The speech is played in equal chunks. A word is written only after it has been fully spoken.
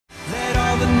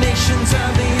ends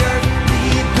of the earth be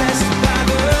blessed by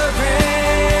the rain,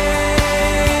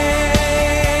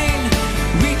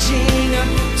 reaching up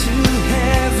to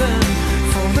heaven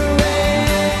for the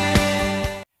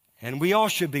rain. And we all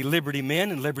should be liberty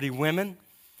men and liberty women.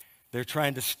 They're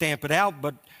trying to stamp it out,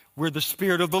 but where the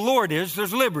Spirit of the Lord is,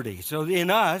 there's liberty. So in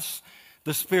us,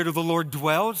 the Spirit of the Lord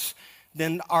dwells,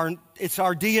 then it's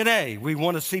our DNA. We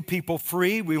want to see people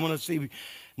free. We want to see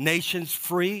nations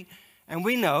free. And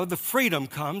we know the freedom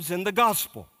comes in the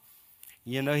gospel.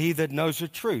 You know, he that knows the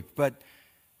truth. But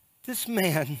this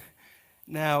man,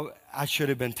 now, I should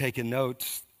have been taking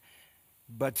notes,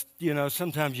 but, you know,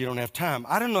 sometimes you don't have time.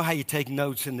 I don't know how you take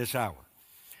notes in this hour.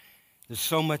 There's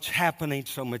so much happening,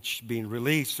 so much being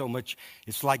released, so much.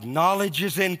 It's like knowledge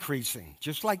is increasing,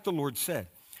 just like the Lord said.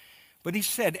 But he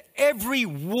said every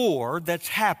war that's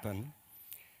happened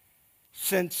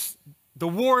since the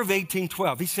War of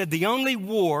 1812, he said the only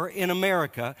war in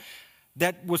America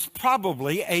that was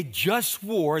probably a just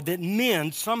war that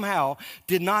men somehow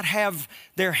did not have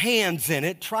their hands in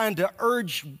it, trying to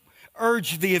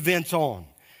urge the events on,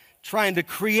 trying to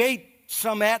create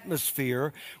some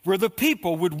atmosphere where the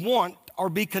people would want or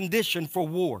be conditioned for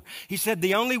war. He said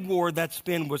the only war that's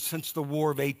been was since the War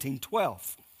of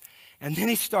 1812. And then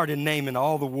he started naming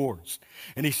all the wars.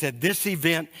 And he said this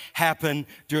event happened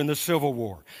during the Civil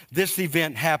War. This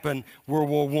event happened World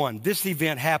War I. This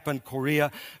event happened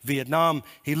Korea, Vietnam.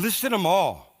 He listed them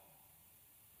all.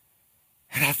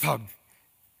 And I thought,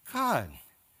 God,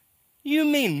 you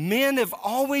mean men have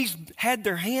always had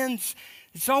their hands?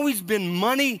 It's always been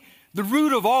money. The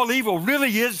root of all evil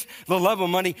really is the love of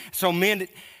money. So men,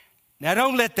 now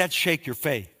don't let that shake your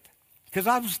faith. Because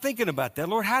I was thinking about that.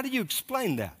 Lord, how do you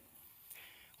explain that?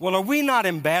 Well, are we not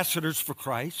ambassadors for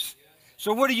Christ?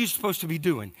 So what are you supposed to be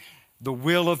doing? The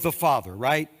will of the Father,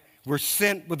 right? We're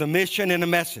sent with a mission and a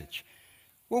message.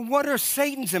 Well, what are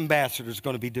Satan's ambassadors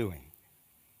going to be doing?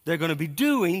 They're going to be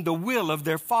doing the will of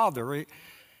their Father.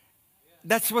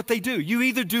 That's what they do. You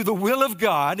either do the will of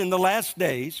God in the last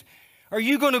days, or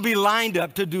you're going to be lined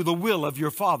up to do the will of your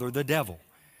father, the devil.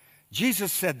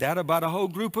 Jesus said that about a whole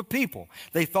group of people.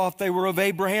 They thought they were of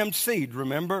Abraham's seed,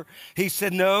 remember? He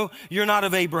said, no, you're not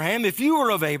of Abraham. If you were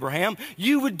of Abraham,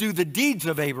 you would do the deeds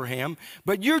of Abraham,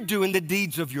 but you're doing the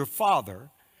deeds of your father,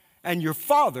 and your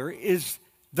father is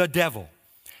the devil.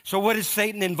 So what is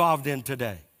Satan involved in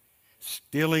today?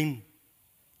 Stealing,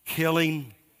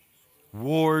 killing,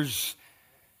 wars,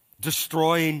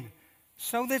 destroying.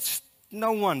 So that's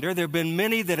no wonder there have been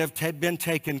many that have been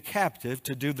taken captive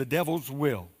to do the devil's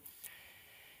will.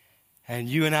 And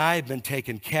you and I have been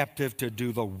taken captive to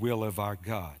do the will of our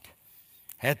God.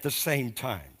 At the same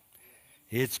time,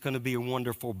 it's going to be a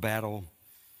wonderful battle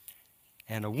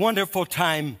and a wonderful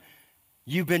time.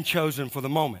 You've been chosen for the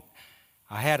moment.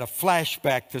 I had a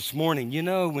flashback this morning. You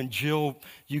know, when Jill,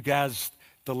 you guys,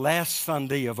 the last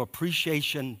Sunday of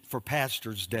Appreciation for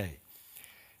Pastors Day,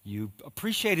 you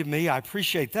appreciated me. I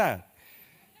appreciate that.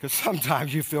 Because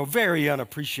sometimes you feel very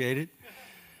unappreciated.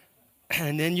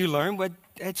 And then you learn what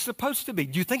it's supposed to be.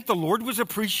 Do you think the Lord was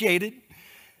appreciated?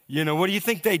 You know, what do you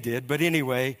think they did? But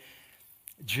anyway,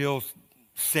 Jill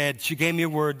said, she gave me a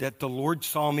word that the Lord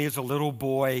saw me as a little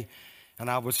boy. And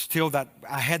I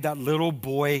had that little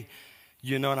boy,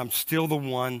 you know, and I'm still the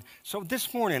one. So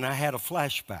this morning I had a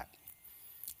flashback.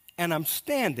 And I'm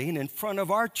standing in front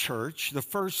of our church, the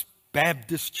First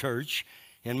Baptist Church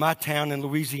in my town in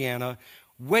Louisiana,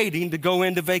 waiting to go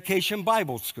into Vacation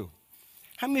Bible School.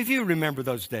 How many of you remember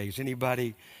those days?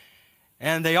 Anybody?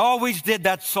 And they always did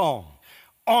that song,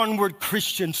 Onward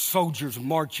Christian Soldiers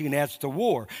Marching as to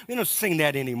War. We don't sing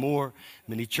that anymore.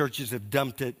 Many churches have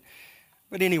dumped it.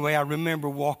 But anyway, I remember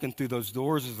walking through those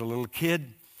doors as a little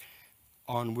kid,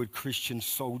 Onward Christian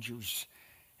Soldiers.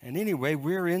 And anyway,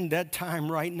 we're in that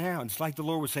time right now. It's like the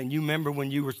Lord was saying, you remember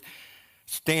when you were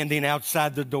standing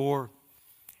outside the door?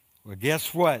 Well,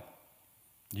 guess what?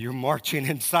 You're marching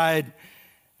inside,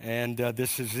 and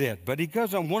this is it. But he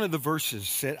goes on, one of the verses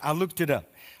said, I looked it up.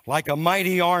 Like a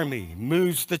mighty army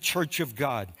moves the church of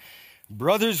God.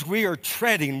 Brothers, we are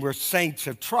treading where saints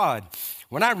have trod.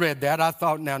 When I read that, I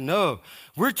thought, now, no,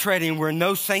 we're treading where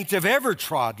no saints have ever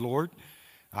trod, Lord.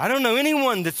 I don't know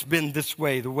anyone that's been this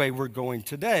way, the way we're going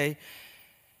today.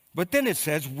 But then it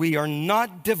says, we are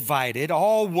not divided,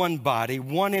 all one body,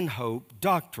 one in hope,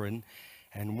 doctrine,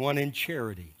 and one in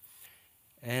charity.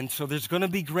 And so there's going to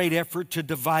be great effort to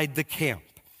divide the camp.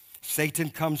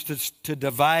 Satan comes to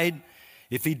divide.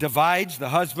 If he divides the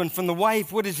husband from the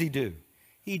wife, what does he do?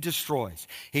 He destroys.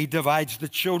 He divides the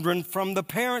children from the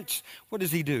parents. What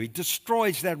does he do? He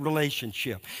destroys that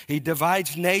relationship. He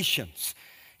divides nations.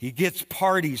 He gets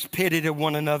parties pitted at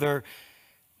one another.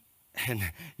 And,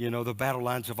 the battle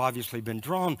lines have obviously been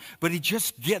drawn, but he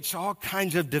just gets all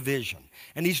kinds of division.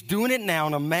 And he's doing it now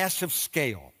on a massive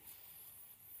scale.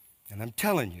 And I'm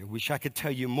telling you, wish I could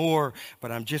tell you more,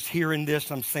 but I'm just hearing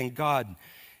this. I'm saying, God,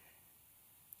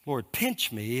 Lord,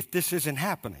 pinch me if this isn't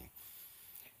happening.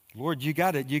 Lord, you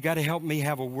got to help me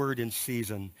have a word in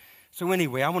season. So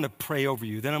anyway, I want to pray over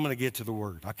you. Then I'm going to get to the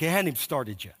word. Okay, I hadn't even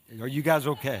started yet. Are you guys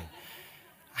okay?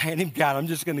 I hadn't even got it. I'm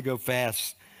just going to go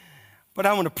fast. But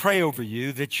I want to pray over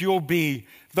you that you'll be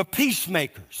the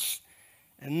peacemakers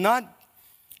and not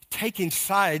taking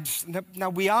sides. Now,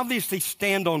 we obviously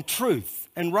stand on truth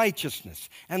and righteousness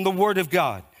and the Word of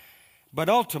God. But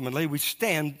ultimately, we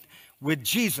stand with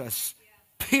Jesus,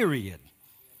 period.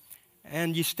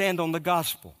 And you stand on the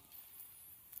gospel.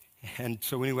 And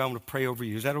so anyway, I want to pray over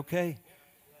you. Is that okay?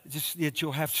 Just that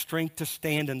you'll have strength to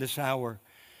stand in this hour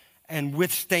and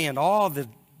withstand all the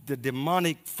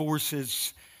demonic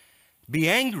forces. Be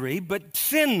angry, but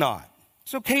sin not.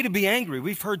 It's okay to be angry.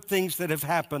 We've heard things that have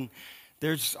happened.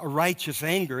 There's a righteous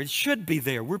anger. It should be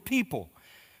there. We're people.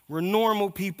 We're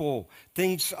normal people.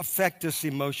 Things affect us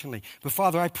emotionally. But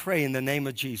Father, I pray in the name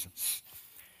of Jesus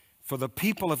for the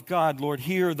people of God, Lord,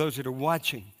 here, those that are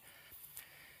watching.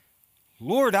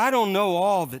 Lord, I don't know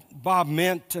all that Bob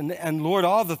meant, and Lord,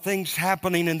 all the things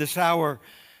happening in this hour.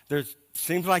 There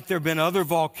seems like there have been other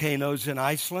volcanoes in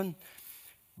Iceland.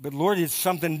 But Lord, it's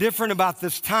something different about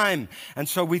this time. And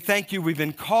so we thank you. We've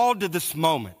been called to this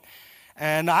moment.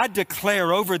 And I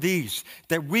declare over these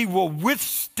that we will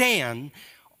withstand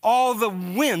all the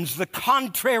winds, the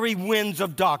contrary winds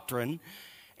of doctrine,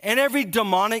 and every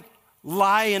demonic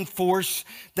lie and force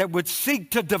that would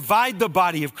seek to divide the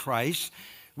body of Christ,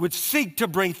 would seek to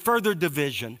bring further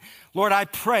division. Lord, I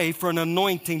pray for an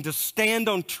anointing to stand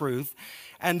on truth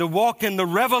and to walk in the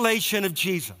revelation of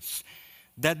Jesus.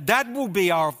 That will be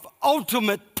our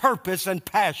ultimate purpose and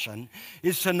passion,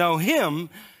 is to know Him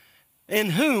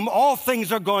in whom all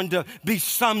things are going to be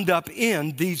summed up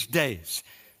in these days.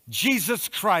 Jesus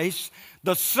Christ,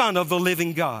 the Son of the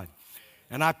living God.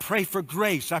 And I pray for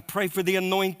grace. I pray for the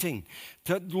anointing,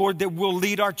 Lord, that we'll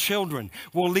lead our children,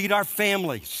 we'll lead our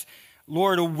families,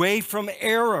 Lord, away from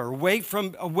error, away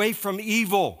from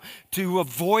evil, to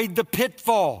avoid the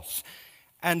pitfalls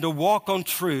and to walk on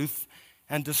truth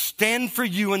and to stand for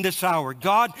you in this hour.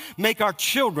 God, make our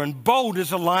children bold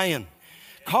as a lion.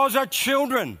 Cause our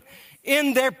children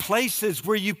in their places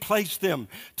where you place them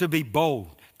to be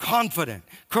bold, confident,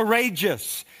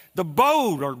 courageous. The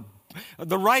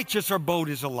righteous are bold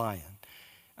as a lion.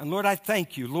 And Lord, I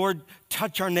thank you. Lord,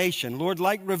 touch our nation. Lord,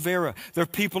 like Rivera, there are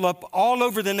people up all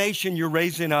over the nation you're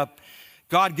raising up.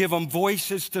 God, give them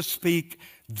voices to speak.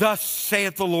 Thus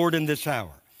saith the Lord in this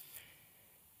hour.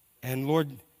 And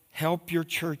Lord, help your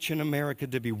church in America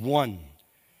to be one.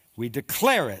 We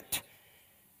declare it.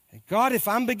 And God, if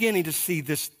I'm beginning to see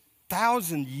this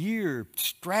 1,000-year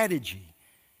strategy,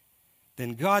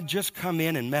 then God, just come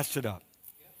in and mess it up.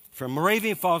 From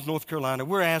Moravian Falls, North Carolina,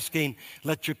 we're asking,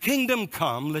 let your kingdom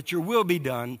come, let your will be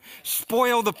done,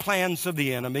 spoil the plans of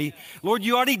the enemy. Lord,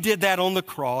 you already did that on the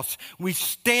cross. We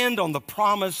stand on the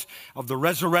promise of the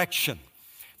resurrection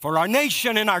for our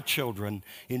nation and our children.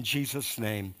 In Jesus'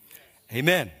 name,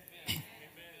 amen.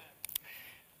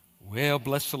 Well,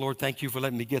 bless the Lord. Thank you for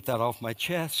letting me get that off my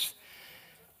chest.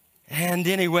 And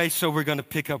anyway, so we're going to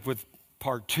pick up with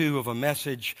part 2 of a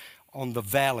message on the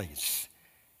valleys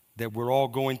that we're all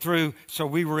going through. So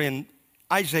we were in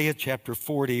Isaiah chapter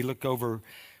 40. Look over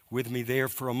with me there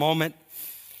for a moment.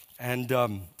 And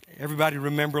everybody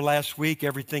remember last week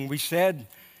everything we said?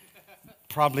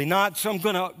 Probably not. So I'm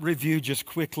going to review just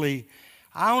quickly.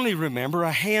 I only remember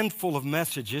a handful of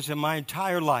messages in my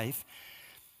entire life,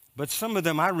 but some of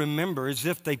them I remember as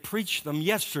if they preached them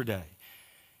yesterday.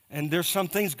 And there's some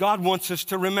things God wants us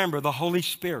to remember. The Holy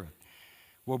Spirit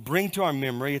will bring to our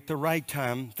memory at the right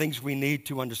time things we need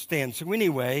to understand. So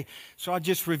anyway, I'll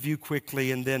just review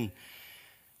quickly and then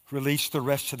release the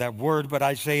rest of that word. But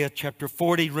Isaiah chapter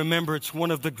 40, remember, it's one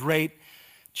of the great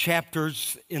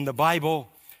chapters in the Bible.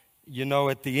 You know,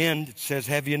 at the end, it says,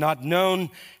 have you not known,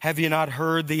 have you not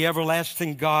heard, the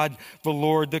everlasting God, the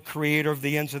Lord, the creator of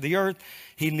the ends of the earth?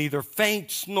 He neither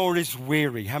faints nor is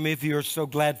weary. How many of you are so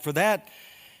glad for that?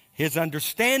 His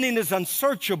understanding is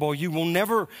unsearchable. You will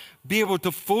never be able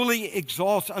to fully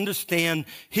understand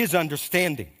his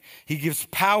understanding. He gives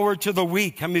power to the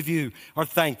weak. How many of you are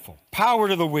thankful? Power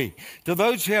to the weak. To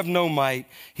those who have no might,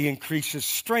 he increases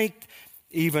strength.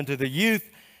 Even to the youth,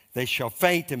 they shall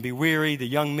faint and be weary. The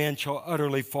young men shall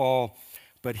utterly fall.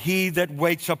 But he that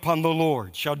waits upon the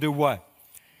Lord shall do what?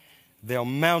 They'll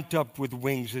mount up with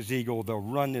wings as eagle. They'll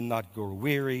run and not grow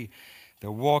weary.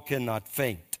 They'll walk and not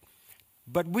faint.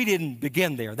 But we didn't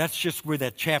begin there. That's just where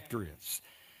that chapter is.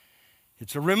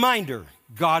 It's a reminder.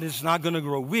 God is not going to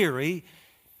grow weary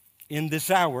in this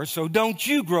hour, so don't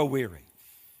you grow weary.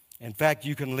 In fact,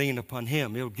 you can lean upon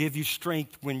him. He'll give you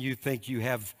strength when you think you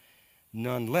have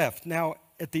none left. Now,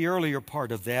 at the earlier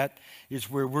part of that is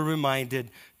where we're reminded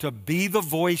to be the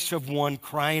voice of one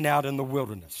crying out in the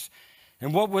wilderness.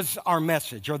 And what was our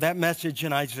message, or that message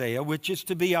in Isaiah, which is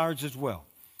to be ours as well?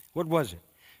 What was it?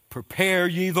 Prepare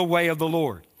ye the way of the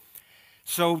Lord.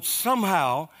 So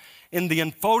somehow, in the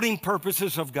unfolding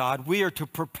purposes of God, we are to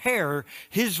prepare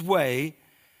his way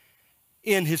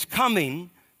in his coming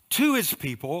to his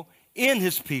people, in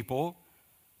his people,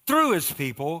 through his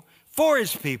people, for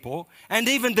his people, and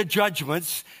even the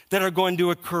judgments that are going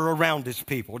to occur around his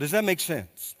people. Does that make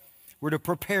sense? We're to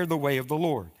prepare the way of the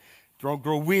Lord. Don't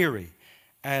grow weary.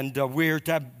 And we're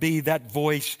to be that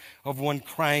voice of one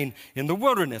crying in the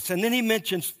wilderness. And then he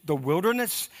mentions the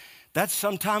wilderness. That's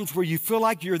sometimes where you feel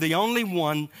like you're the only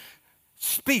one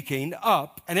speaking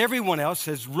up, and everyone else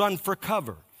has run for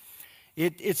cover.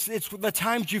 It's the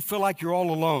times you feel like you're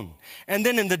all alone. And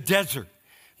then in the desert,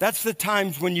 that's the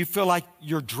times when you feel like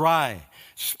you're dry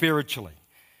spiritually.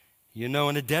 You know,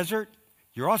 in a desert,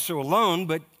 you're also alone,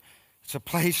 but it's a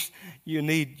place you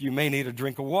may need a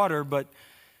drink of water, but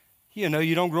you know,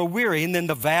 you don't grow weary. And then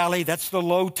the valley, that's the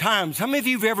low times. How many of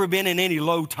you have ever been in any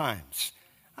low times?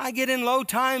 I get in low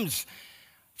times.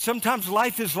 Sometimes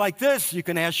life is like this. You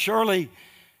can ask Shirley,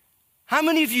 how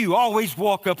many of you always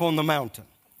walk up on the mountain?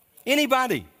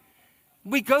 Anybody?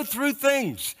 We go through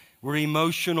things. We're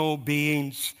emotional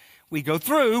beings. We go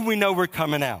through, we know we're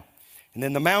coming out. And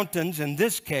then the mountains, in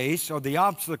this case, are the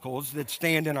obstacles that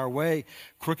stand in our way,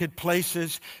 crooked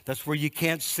places. That's where you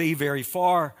can't see very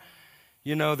far.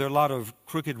 You know, there are a lot of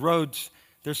crooked roads.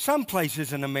 There's some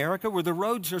places in America where the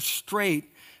roads are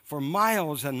straight for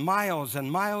miles and miles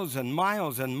and miles and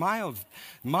miles and miles,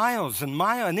 miles and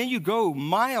miles. And then you go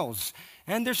miles,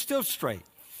 and they're still straight.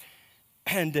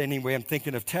 And anyway, I'm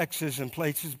thinking of Texas and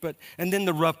places, and then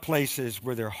the rough places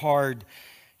where they're hard,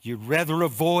 you'd rather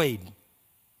avoid.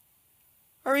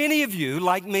 Or any of you,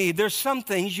 like me, there's some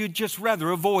things you'd just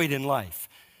rather avoid in life.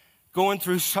 Going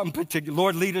through some particular,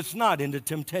 Lord, lead us not into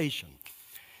temptation.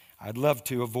 I'd love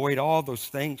to avoid all those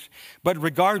things. But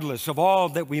regardless of all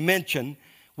that we mention,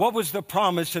 what was the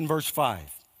promise in verse 5?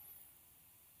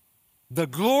 The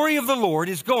glory of the Lord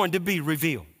is going to be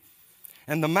revealed,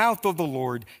 and the mouth of the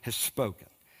Lord has spoken.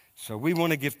 So we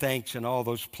want to give thanks in all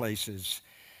those places,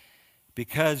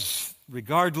 because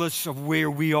regardless of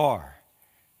where we are,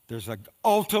 there's an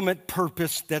ultimate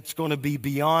purpose that's going to be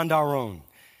beyond our own,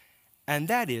 and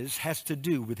that has to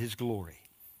do with his glory.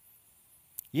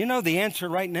 You know the answer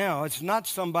right now, it's not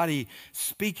somebody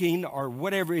speaking or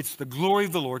whatever, it's the glory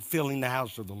of the Lord filling the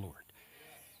house of the Lord.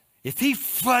 If he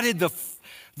flooded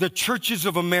the churches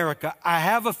of America, I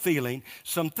have a feeling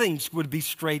some things would be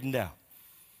straightened out.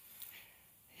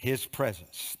 His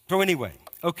presence. So anyway,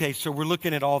 okay, so we're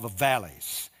looking at all the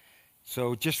valleys.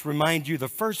 So just remind you, the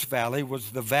first valley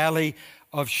was the valley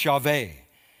of Shaveh.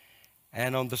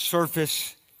 And on the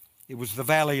surface, it was the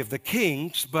valley of the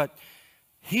kings, but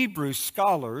Hebrew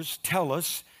scholars tell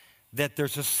us that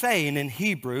there's a saying in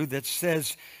Hebrew that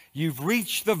says, you've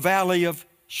reached the valley of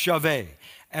Shaveh.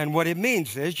 And what it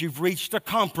means is you've reached a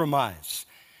compromise.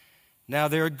 Now,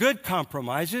 there are good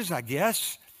compromises, I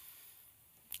guess.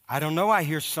 I don't know. I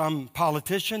hear some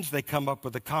politicians, they come up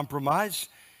with a compromise.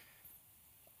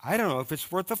 I don't know if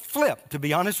it's worth a flip, to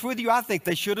be honest with you. I think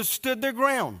they should have stood their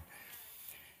ground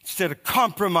instead of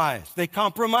compromise. They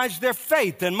compromised their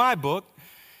faith in my book.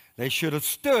 They should have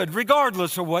stood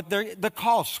regardless of what the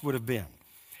costs would have been.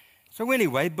 So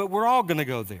anyway, but we're all going to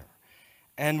go there.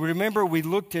 And remember, we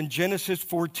looked in Genesis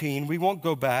 14. We won't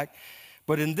go back.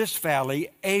 But in this valley,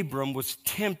 Abram was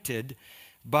tempted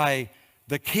by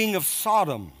the king of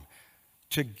Sodom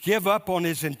to give up on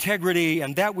his integrity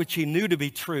and that which he knew to be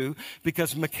true,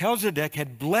 because Melchizedek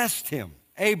had blessed him,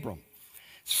 Abram,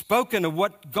 spoken of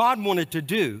what God wanted to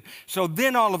do. So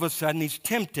then all of a sudden he's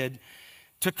tempted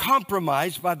to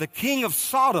compromise by the king of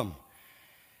Sodom.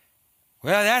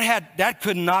 Well, that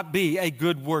could not be a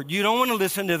good word. You don't want to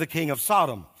listen to the king of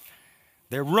Sodom.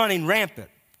 They're running rampant.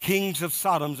 Kings of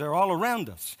Sodom, they're all around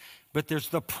us. But there's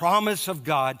the promise of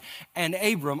God, and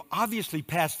Abram obviously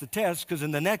passed the test, because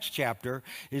in the next chapter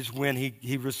is when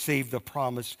he received the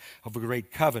promise of a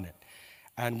great covenant.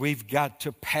 And we've got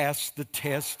to pass the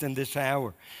test in this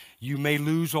hour. You may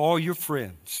lose all your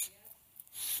friends.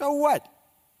 So what?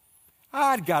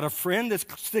 I've got a friend that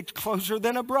sticks closer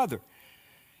than a brother.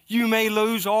 You may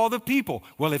lose all the people.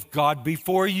 Well, if God be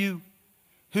for you,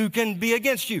 who can be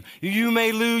against you? You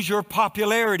may lose your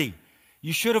popularity.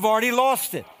 You should have already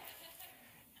lost it.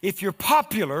 If you're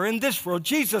popular in this world,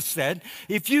 Jesus said,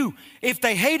 if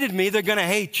they hated me, they're going to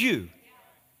hate you.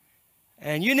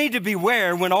 And you need to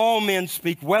beware when all men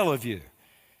speak well of you,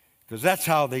 because that's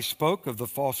how they spoke of the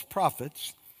false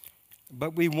prophets.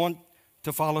 But we want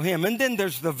to follow him. And then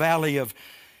there's the valley of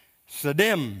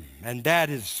Sodom, and that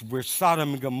is where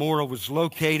Sodom and Gomorrah was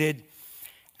located.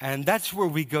 And that's where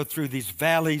we go through these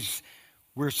valleys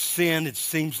where sin, it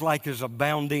seems like, is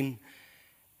abounding.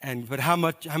 But how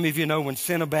many of you know when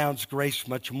sin abounds, grace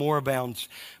much more abounds?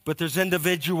 But there's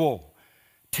individual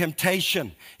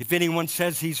temptation. If anyone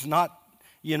says he's not,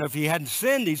 if he hadn't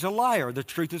sinned, he's a liar. The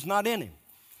truth is not in him.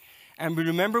 And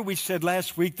remember, we said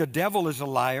last week, the devil is a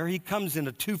liar. He comes in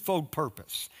a twofold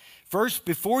purpose. First,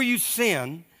 before you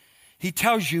sin, he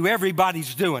tells you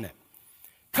everybody's doing it.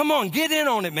 Come on, get in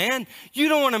on it, man. You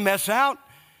don't want to mess out.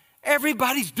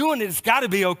 Everybody's doing it. It's got to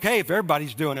be okay if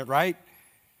everybody's doing it, right?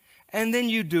 And then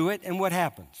you do it, and what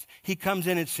happens? He comes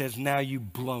in and says, now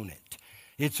you've blown it.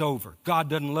 It's over. God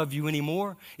doesn't love you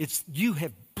anymore. You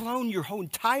have blown your whole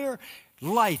entire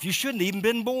life. You shouldn't have even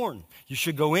been born. You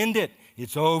should go end it.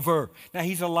 It's over. Now,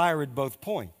 he's a liar at both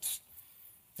points.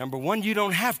 Number one, you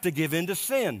don't have to give in to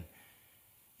sin.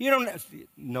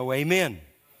 No amen.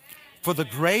 For the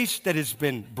grace that has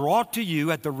been brought to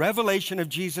you at the revelation of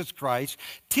Jesus Christ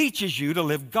teaches you to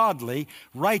live godly,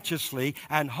 righteously,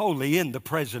 and holy in the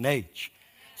present age.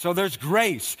 So there's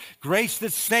grace. Grace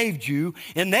that saved you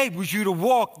enables you to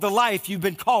walk the life you've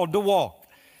been called to walk.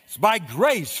 It's by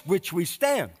grace which we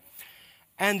stand.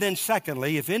 And then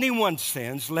secondly, if anyone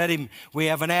sins, we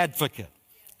have an advocate,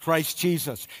 Christ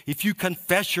Jesus. If you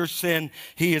confess your sin,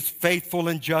 he is faithful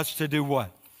and just to do what?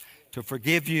 To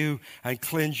forgive you and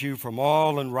cleanse you from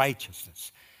all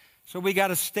unrighteousness. So we got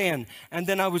to stand. And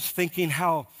then I was thinking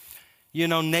how,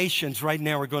 nations right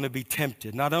now are going to be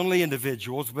tempted. Not only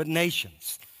individuals, but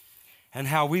nations. And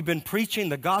how we've been preaching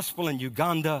the gospel in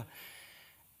Uganda.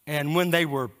 And when they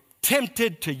were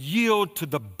tempted to yield to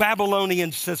the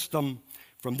Babylonian system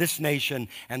from this nation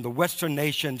and the Western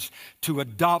nations to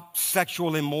adopt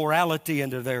sexual immorality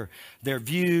into their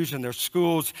views and their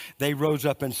schools, they rose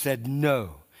up and said,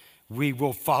 no. We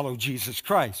will follow Jesus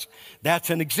Christ. That's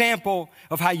an example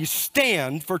of how you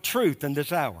stand for truth in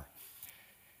this hour.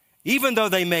 Even though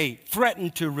they may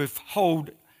threaten to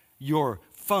withhold your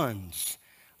funds.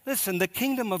 Listen, the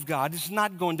kingdom of God is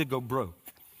not going to go broke.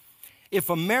 If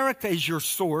America is your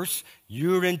source,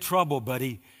 you're in trouble,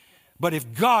 buddy. But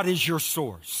if God is your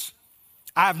source,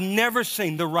 I've never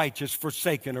seen the righteous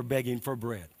forsaken or begging for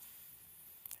bread.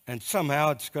 And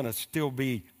somehow it's going to still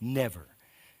be never.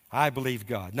 I believe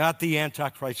God, not the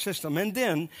Antichrist system. And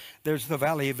then there's the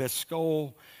Valley of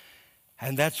Escol,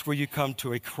 and that's where you come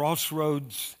to a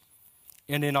crossroads.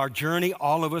 And in our journey,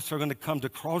 all of us are going to come to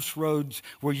crossroads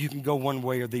where you can go one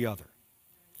way or the other.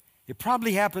 It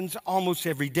probably happens almost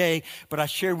every day, but I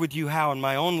shared with you how in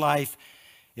my own life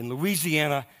in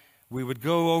Louisiana, we would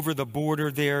go over the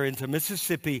border there into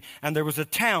Mississippi, and there was a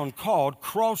town called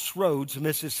Crossroads,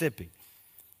 Mississippi.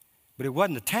 But it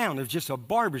wasn't a town, it was just a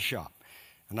barbershop.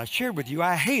 And I shared with you,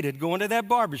 I hated going to that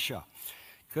barbershop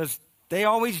because they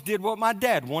always did what my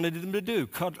dad wanted them to do,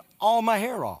 cut all my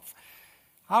hair off.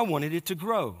 I wanted it to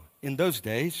grow. In those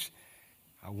days,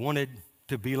 I wanted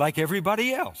to be like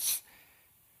everybody else.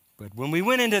 But when we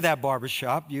went into that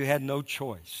barbershop, you had no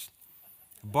choice.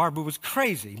 The barber was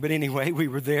crazy, but anyway, we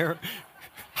were there.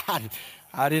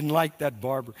 I didn't like that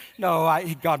barber. No,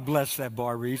 God bless that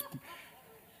barber.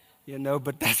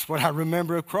 But that's what I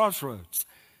remember of Crossroads.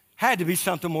 Had to be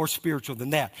something more spiritual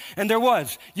than that. And there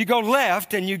was. You go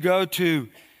left and you go to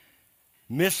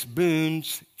Miss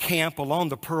Boone's camp along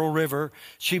the Pearl River.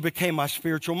 She became my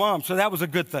spiritual mom, so that was a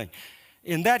good thing.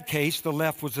 In that case, the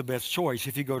left was the best choice.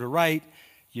 If you go to right,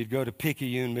 you'd go to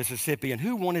Picayune, Mississippi. And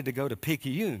who wanted to go to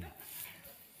Picayune?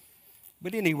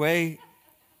 But anyway,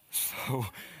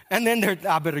 and then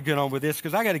I better get on with this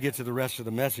because I got to get to the rest of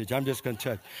the message. I'm just going to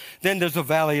check. Then there's the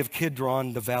Valley of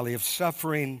Kidron, the Valley of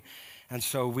Suffering. And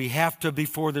so we have to,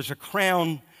 before there's a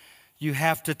crown, you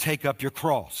have to take up your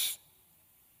cross.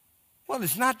 Well,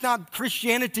 it's not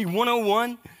Christianity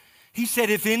 101. He said,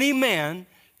 if any man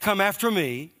come after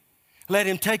me, let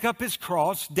him take up his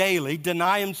cross daily,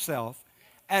 deny himself,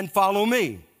 and follow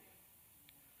me.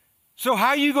 So how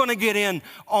are you going to get in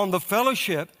on the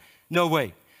fellowship? No,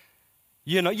 wait.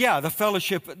 The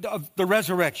fellowship of the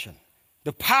resurrection.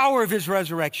 The power of his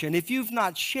resurrection, if you've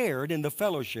not shared in the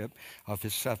fellowship of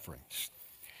his sufferings.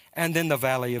 And then the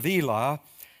Valley of Elah,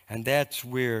 and that's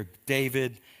where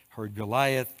David heard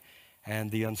Goliath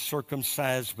and the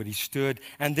uncircumcised, but he stood.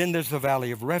 And then there's the Valley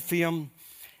of Rephaim,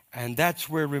 And that's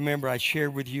where, remember, I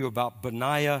shared with you about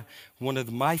Benaiah, one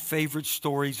of my favorite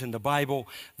stories in the Bible,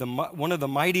 one of the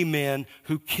mighty men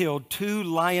who killed two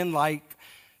lion-like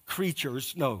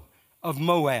creatures, of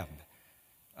Moab.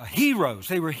 Heroes.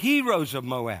 They were heroes of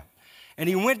Moab. And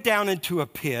he went down into a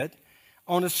pit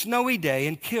on a snowy day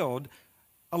and killed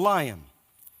a lion.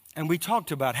 And we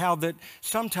talked about how that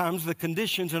sometimes the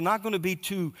conditions are not going to be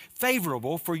too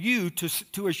favorable for you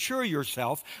to assure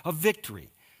yourself of victory.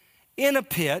 In a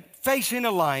pit, facing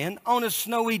a lion on a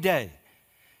snowy day.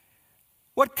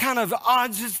 What kind of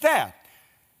odds is that?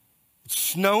 It's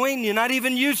snowing, you're not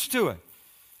even used to it.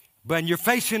 But you're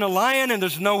facing a lion and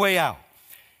there's no way out.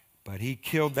 But he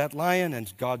killed that lion,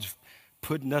 and God's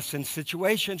putting us in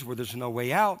situations where there's no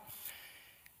way out.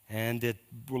 And it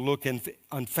will look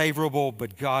unfavorable,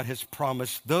 but God has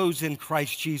promised those in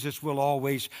Christ Jesus will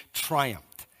always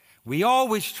triumph. We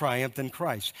always triumph in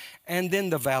Christ. And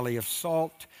then the Valley of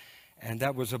Salt. And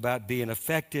that was about being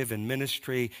effective in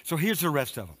ministry. So here's the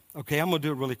rest of them. Okay, I'm going to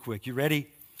do it really quick. You ready?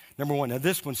 Number one, now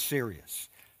this one's serious.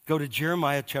 Go to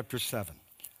Jeremiah chapter 7.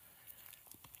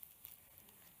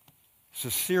 It's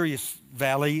a serious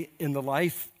valley in the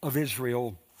life of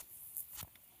Israel,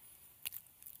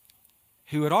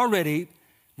 who had already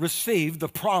received the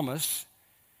promise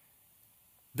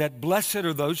that blessed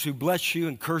are those who bless you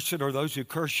and cursed are those who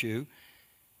curse you.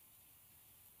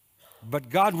 But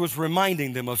God was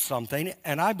reminding them of something,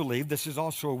 and I believe this is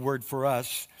also a word for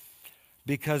us,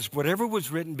 because whatever was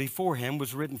written before him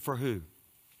was written for who?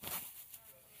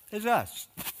 It's us,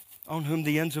 on whom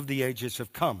the ends of the ages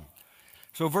have come.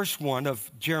 So verse 1 of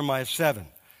Jeremiah 7.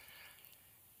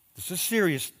 This is a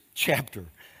serious chapter.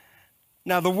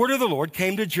 Now the word of the Lord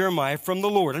came to Jeremiah from the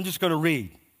Lord. I'm just going to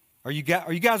read. Are you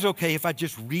guys okay if I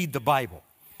just read the Bible?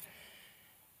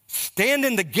 Stand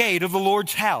in the gate of the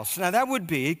Lord's house. Now that would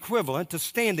be equivalent to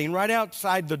standing right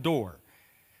outside the door.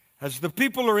 As the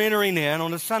people are entering in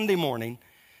on a Sunday morning,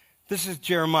 this is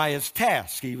Jeremiah's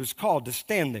task. He was called to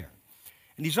stand there.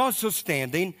 And he's also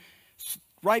standing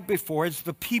right before, as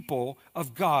the people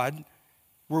of God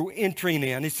were entering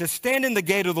in. He says, stand in the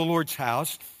gate of the Lord's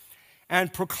house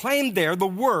and proclaim there the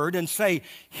word and say,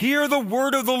 hear the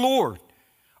word of the Lord,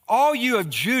 all you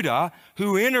of Judah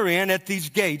who enter in at these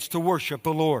gates to worship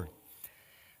the Lord.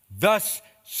 Thus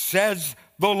says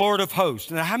the Lord of hosts.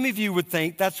 Now, how many of you would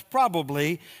think that's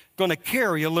probably going to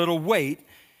carry a little weight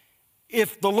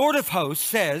if the Lord of hosts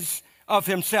says of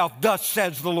himself, thus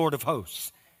says the Lord of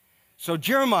hosts? So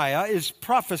Jeremiah is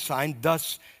prophesying,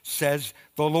 thus says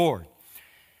the Lord.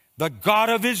 The God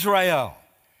of Israel,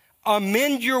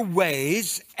 amend your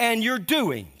ways and your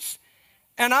doings,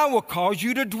 and I will cause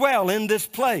you to dwell in this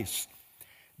place.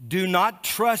 Do not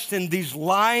trust in these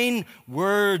lying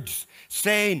words,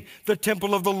 saying, the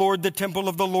temple of the Lord, the temple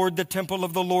of the Lord, the temple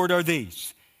of the Lord are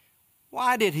these.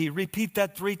 Why did he repeat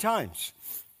that 3 times?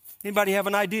 Anybody have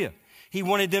an idea? He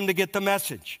wanted them to get the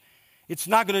message. It's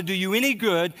not going to do you any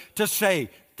good to say,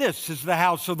 this is the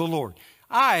house of the Lord.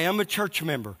 I am a church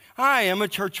member. I am a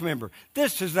church member.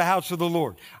 This is the house of the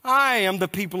Lord. I am the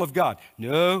people of God.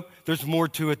 No, there's more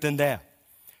to it than that.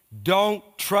 Don't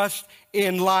trust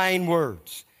in lying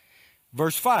words.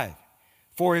 Verse 5,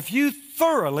 for if you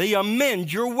thoroughly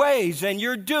amend your ways and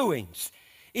your doings,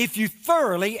 if you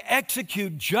thoroughly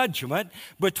execute judgment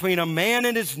between a man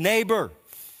and his neighbor,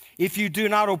 if you do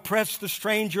not oppress the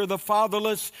stranger, the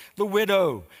fatherless, the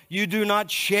widow, you do not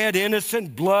shed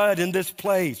innocent blood in this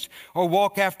place or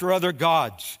walk after other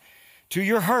gods to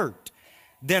your hurt,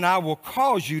 then I will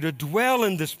cause you to dwell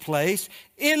in this place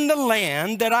in the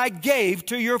land that I gave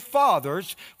to your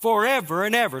fathers forever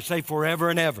and ever. Say forever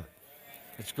and ever.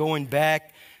 It's going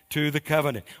back to the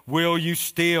covenant. Will you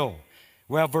steal?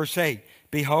 Well, verse 8,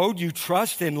 behold, you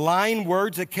trust in lying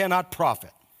words that cannot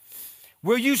profit.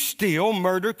 Will you steal,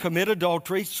 murder, commit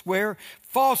adultery, swear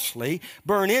falsely,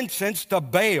 burn incense to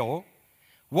Baal,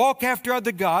 walk after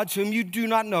other gods whom you do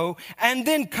not know, and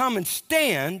then come and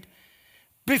stand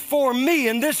before me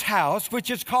in this house,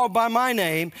 which is called by my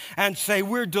name, and say,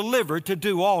 we're delivered to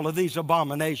do all of these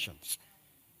abominations?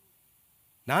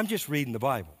 Now, I'm just reading the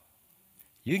Bible.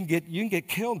 You can get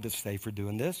killed this day for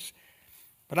doing this,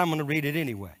 but I'm going to read it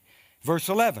anyway. Verse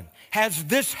 11, has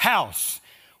this house,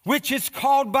 which is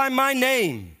called by my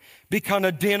name, become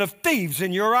a den of thieves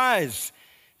in your eyes?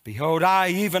 Behold,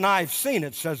 even I have seen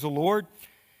it, says the Lord.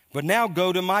 But now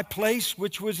go to my place,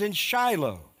 which was in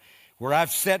Shiloh, where I've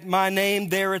set my name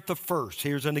there at the first.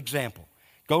 Here's an example.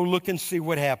 Go look and see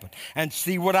what happened, and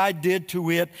see what I did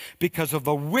to it because of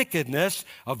the wickedness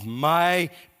of my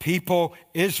people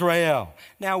Israel.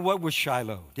 Now, what was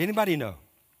Shiloh? Did anybody know?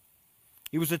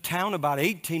 It was a town about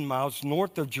 18 miles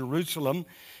north of Jerusalem.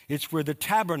 It's where the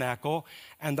tabernacle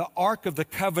and the Ark of the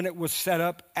Covenant was set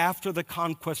up after the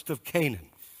conquest of Canaan.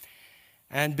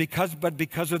 And because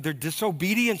of their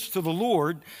disobedience to the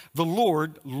Lord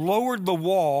lowered the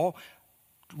wall,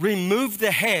 removed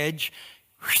the hedge,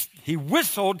 he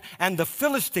whistled, and the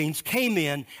Philistines came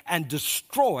in and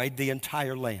destroyed the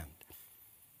entire land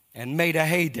and made a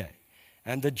heyday.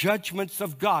 And the judgments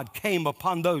of God came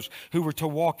upon those who were to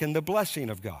walk in the blessing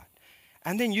of God.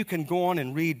 And then you can go on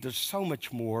and read. There's so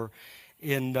much more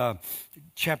in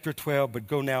chapter 12, but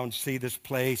go now and see this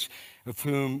place. Of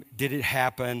whom did it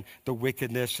happen, the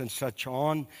wickedness and such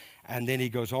on. And then he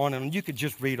goes on, and you could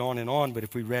just read on, but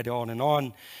if we read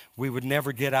on, we would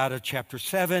never get out of chapter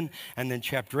 7. And then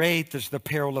chapter 8, there's the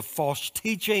peril of false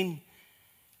teaching.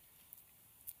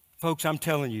 Folks, I'm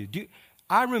telling you,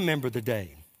 I remember the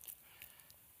day.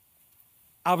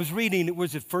 I was reading,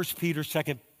 was it 1 Peter, 2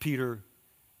 Peter,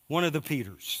 one of the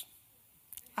Peters.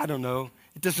 I don't know.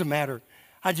 It doesn't matter.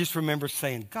 I just remember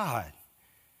saying, God,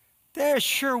 there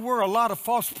sure were a lot of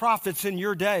false prophets in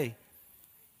your day.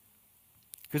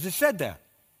 Because it said that.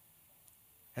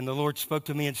 And the Lord spoke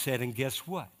to me and said, and guess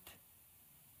what?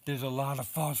 There's a lot of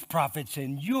false prophets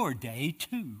in your day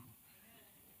too.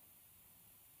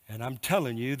 And I'm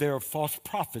telling you, there are false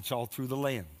prophets all through the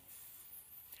land.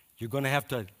 You're going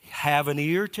to have an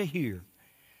ear to hear.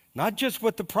 Not just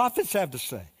what the prophets have to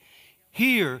say.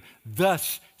 Hear,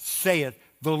 thus saith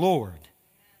the Lord.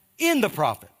 In the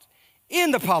prophet,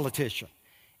 in the politician,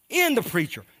 in the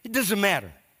preacher. It doesn't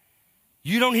matter.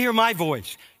 You don't hear my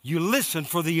voice. You listen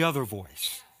for the other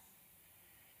voice.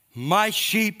 My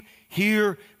sheep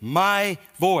hear my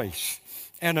voice,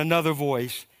 and another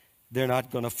voice they're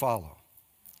not going to follow.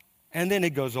 And then it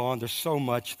goes on. There's so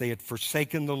much. They had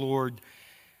forsaken the Lord,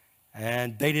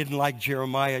 and they didn't like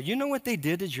Jeremiah. You know what they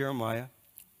did to Jeremiah?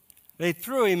 They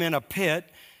threw him in a pit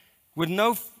with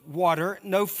no water,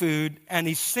 no food, and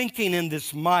he's sinking in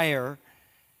this mire.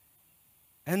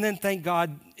 And then, thank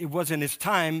God, it wasn't his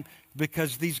time,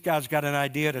 because these guys got an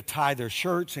idea to tie their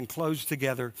shirts and clothes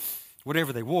together,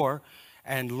 whatever they wore,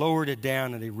 and lowered it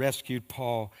down, and they rescued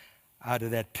Paul out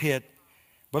of that pit.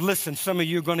 But listen, some of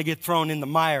you are going to get thrown in the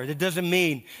mire. That doesn't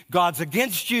mean God's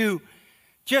against you.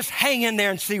 Just hang in there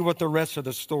and see what the rest of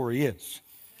the story is.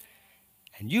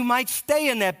 And you might stay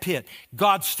in that pit.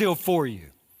 God's still for you.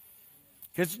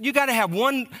 Because you got to have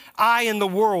one eye in the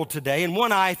world today and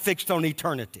one eye fixed on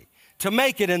eternity to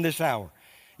make it in this hour.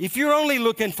 If you're only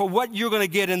looking for what you're going to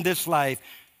get in this life,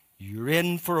 you're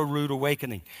in for a rude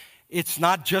awakening. It's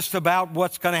not just about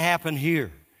what's going to happen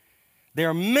here. There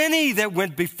are many that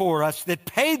went before us that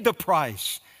paid the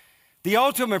price, the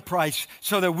ultimate price,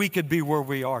 so that we could be where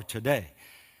we are today.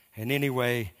 And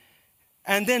anyway,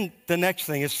 and then the next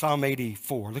thing is Psalm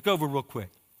 84. Look over real quick.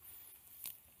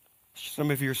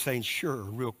 Some of you are saying, sure,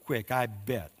 real quick, I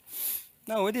bet.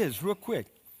 No, it is, real quick.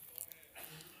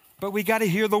 But we got to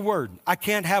hear the word. I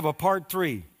can't have a part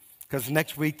 3, because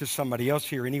next week there's somebody else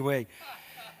here anyway.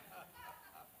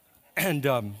 And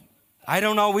I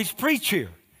don't always preach here.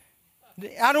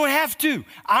 I don't have to.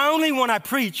 I only want to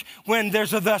preach when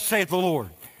there's a thus saith the Lord.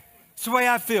 It's the way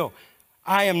I feel.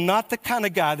 I am not the kind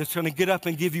of guy that's going to get up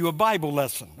and give you a Bible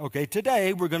lesson. Okay,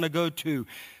 today we're going to go to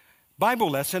Bible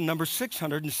lesson number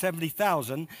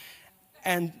 670,000.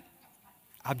 And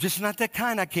I'm just not that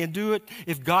kind. I can't do it.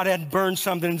 If God hadn't burned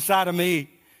something inside of me,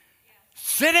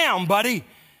 sit down, buddy.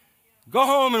 Go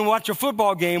home and watch a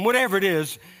football game, whatever it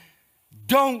is.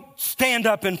 Don't stand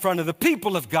up in front of the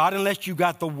people of God unless you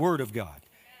got the Word of God.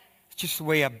 It's just the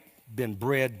way I've been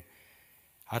bred.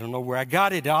 I don't know where I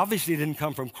got it. It obviously didn't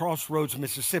come from Crossroads,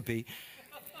 Mississippi,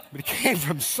 but it came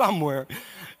from somewhere.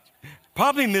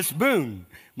 Probably Miss Boone,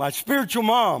 my spiritual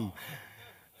mom,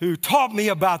 who taught me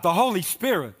about the Holy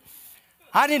Spirit.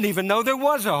 I didn't even know there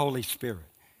was a Holy Spirit.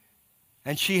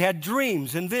 And she had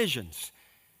dreams and visions.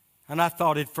 And I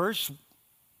thought at first,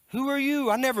 who are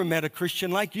you? I never met a Christian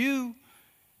like you.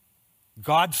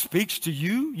 God speaks to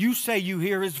you. You say you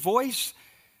hear his voice.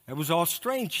 That was all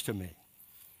strange to me.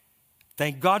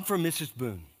 Thank God for Mrs.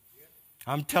 Boone.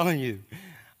 I'm telling you,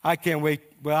 I can't wait.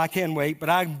 Well, I can wait, but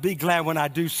I'll be glad when I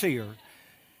do see her.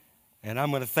 And I'm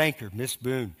going to thank her, Miss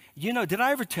Boone. You know, did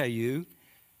I ever tell you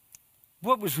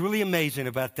what was really amazing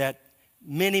about that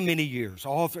many, many years?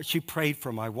 She prayed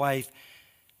for my wife,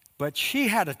 but she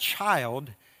had a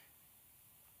child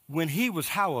when he was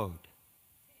how old?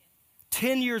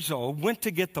 10 years old, went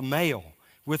to get the mail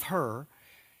with her.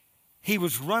 He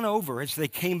was run over as they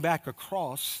came back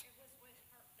across.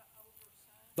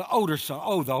 The older son.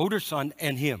 Oh, the older son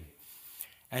and him.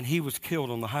 And he was killed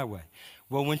on the highway.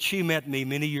 Well, when she met me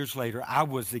many years later, I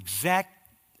was the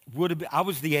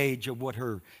age of what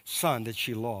her son that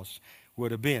she lost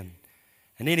would have been.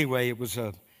 And anyway, it was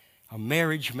a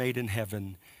marriage made in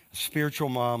heaven, a spiritual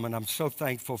mom, and I'm so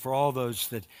thankful for all those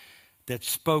that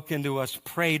spoke into us,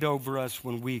 prayed over us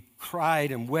when we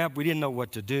cried and wept. We didn't know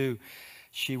what to do.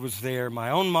 She was there.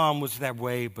 My own mom was that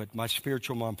way, but my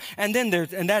spiritual mom. And then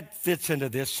and that fits into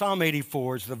this. Psalm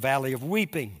 84 is the valley of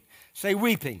weeping. Say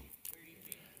weeping.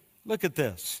 Look at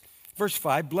this. Verse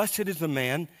 5, blessed is the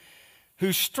man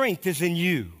whose strength is in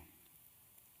you,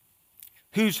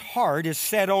 whose heart is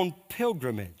set on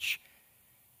pilgrimage.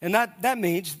 And that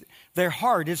means their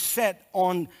heart is set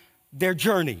on their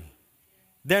journey.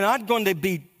 They're not going to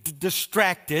be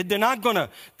distracted. They're not going to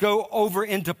go over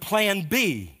into plan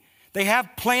B. They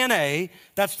have plan A,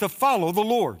 that's to follow the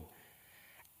Lord.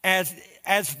 As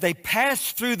they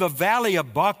pass through the valley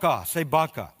of Baca, say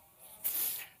Baca,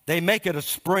 they make it a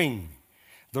spring.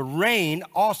 The rain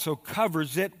also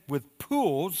covers it with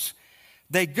pools.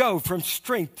 They go from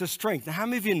strength to strength. Now, how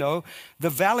many of you know the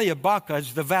valley of Baca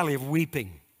is the valley of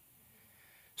weeping?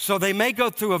 So they may go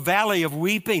through a valley of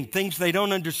weeping, things they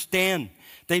don't understand.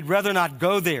 They'd rather not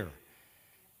go there.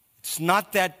 It's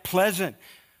not that pleasant.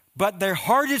 But their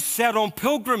heart is set on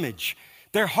pilgrimage.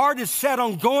 Their heart is set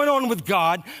on going on with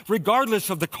God regardless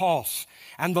of the cost.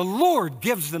 And the Lord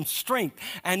gives them strength.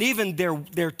 And even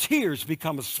their tears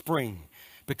become a spring,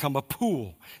 become a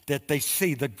pool that they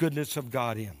see the goodness of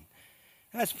God in.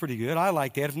 That's pretty good. I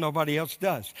like that if nobody else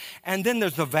does. And then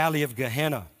there's the valley of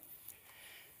Gehenna.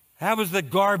 That was the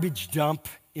garbage dump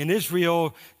in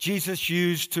Israel Jesus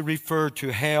used to refer to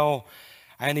hell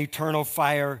and eternal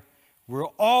fire, where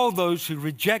all those who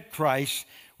reject Christ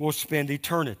will spend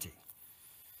eternity.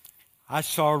 I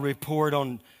saw a report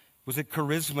on, was it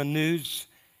Charisma News,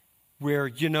 where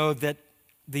you know that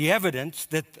the evidence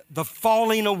that the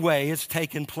falling away has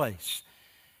taken place.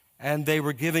 And they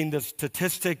were giving the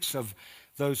statistics of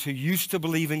those who used to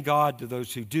believe in God to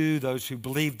those who do, those who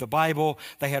believed the Bible.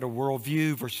 They had a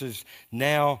worldview versus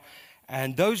now.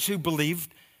 And those who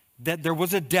believed that there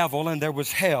was a devil and there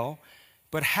was hell,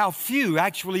 but how few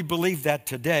actually believe that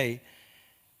today.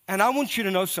 And I want you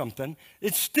to know something.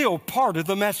 It's still part of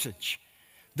the message.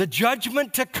 The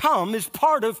judgment to come is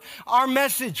part of our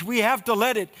message. We have to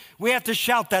let it, we have to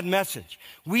shout that message.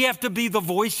 We have to be the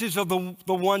voices of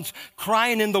the ones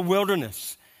crying in the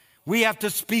wilderness. We have to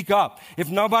speak up if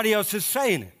nobody else is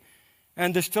saying it.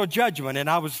 And there's still judgment. And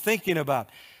I was thinking about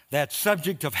that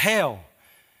subject of hell.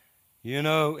 You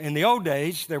know, in the old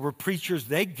days, there were preachers,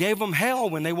 they gave them hell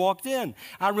when they walked in.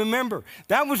 I remember.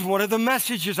 That was one of the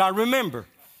messages I remember.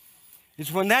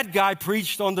 It's when that guy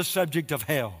preached on the subject of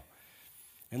hell.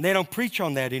 And they don't preach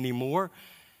on that anymore.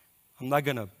 I'm not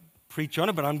going to preach on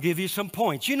it, but I'm going to give you some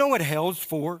points. You know what hell's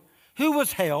for? Who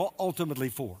was hell ultimately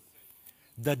for?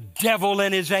 The devil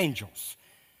and his angels.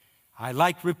 I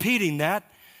like repeating that.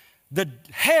 The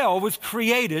hell was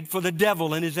created for the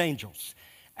devil and his angels.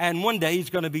 And one day he's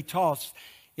going to be tossed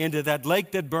into that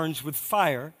lake that burns with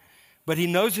fire. But he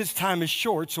knows his time is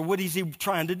short, so what is he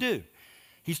trying to do?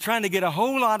 He's trying to get a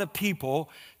whole lot of people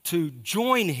to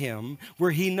join him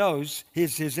where he knows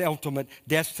his ultimate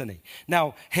destiny.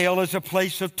 Now, hell is a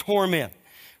place of torment.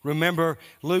 Remember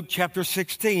Luke chapter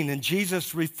 16, and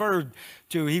Jesus referred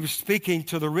to, he was speaking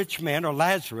to the rich man, or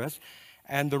Lazarus,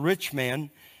 and the rich man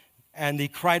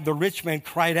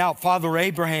cried out, Father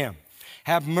Abraham,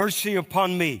 have mercy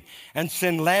upon me, and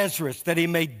send Lazarus that he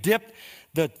may dip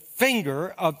the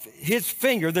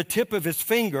tip of his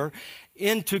finger,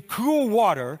 into cool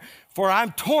water, for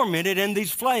I'm tormented in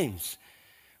these flames.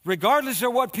 Regardless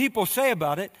of what people say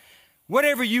about it,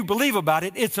 whatever you believe about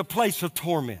it, it's a place of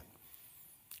torment.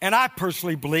 And I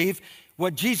personally believe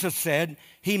what Jesus said,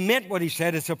 he meant what he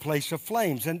said, it's a place of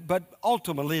flames. But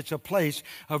ultimately, it's a place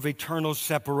of eternal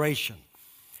separation.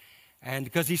 And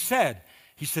because he said,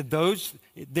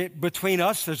 between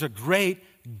us, there's a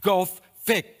great gulf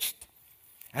fixed.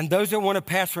 And those that want to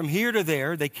pass from here to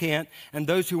there, they can't. And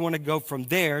those who want to go from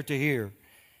there to here,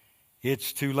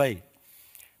 it's too late.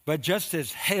 But just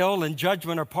as hell and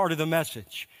judgment are part of the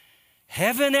message,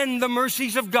 heaven and the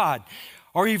mercies of God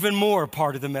are even more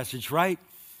part of the message, right?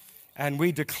 And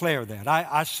we declare that.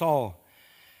 I saw,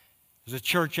 there's a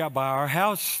church out by our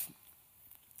house,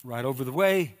 right over the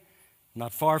way,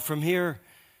 not far from here.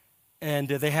 And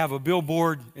they have a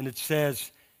billboard, and it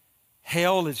says,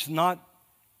 hell is not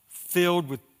filled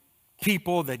with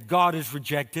people that God has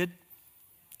rejected.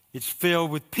 It's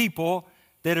filled with people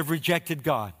that have rejected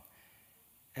God.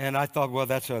 And I thought, well,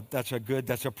 that's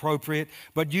appropriate.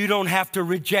 But you don't have to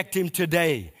reject him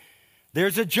today.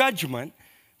 There's a judgment,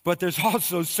 but there's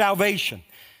also salvation.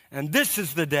 And this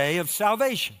is the day of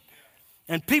salvation.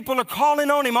 And people are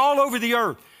calling on him all over the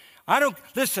earth.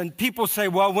 Listen, people say,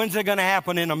 well, when's it going to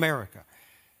happen in America?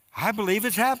 I believe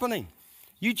it's happening.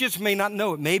 You just may not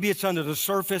know it. Maybe it's under the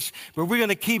surface, but we're going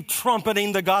to keep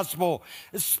trumpeting the gospel,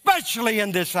 especially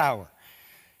in this hour.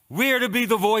 We are to be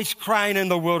the voice crying in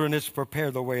the wilderness,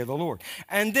 prepare the way of the Lord.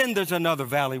 And then there's another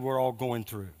valley we're all going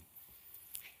through.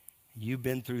 You've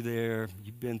been through there.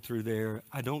 You've been through there.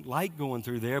 I don't like going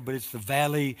through there, but it's the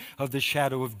valley of the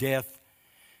shadow of death.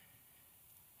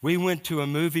 We went to a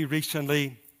movie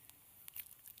recently,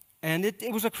 and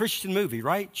it was a Christian movie,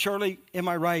 right? Shirley, am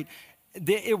I right?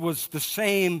 It was the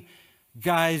same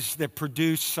guys that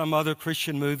produce some other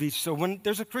Christian movies. So when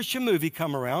there's a Christian movie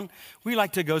come around, we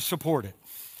like to go support it.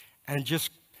 And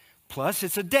plus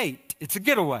it's a date. It's a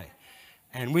getaway.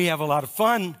 And we have a lot of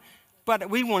fun. But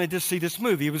we wanted to see this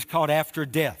movie. It was called After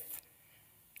Death.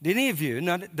 Did any of you?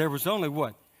 No, there was only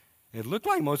what? It looked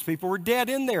like most people were dead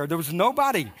in there. There was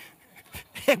nobody.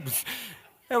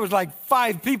 There was like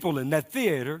 5 people in that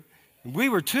theater. We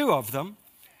were 2 of them.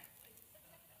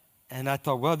 And I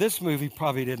thought, well, this movie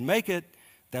probably didn't make it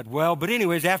that well. But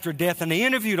anyways, After Death. And they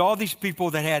interviewed all these people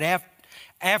that had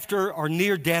after or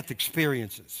near-death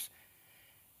experiences.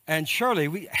 And Shirley,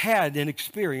 we had an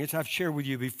experience I've shared with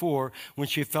you before when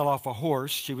she fell off a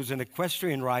horse. She was an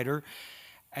equestrian rider.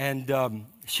 And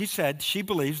she said she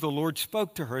believes the Lord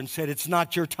spoke to her and said, it's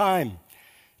not your time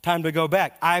to go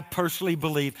back. I personally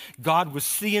believe God was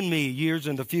seeing me years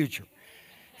in the future.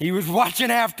 He was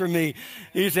watching after me.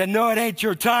 He said, no, it ain't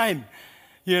your time.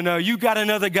 You know, you got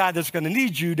another guy that's going to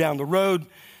need you down the road.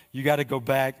 You got to go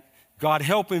back. God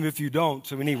help him if you don't.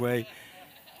 So anyway,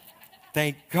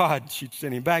 thank God she'd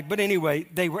send him back. But anyway,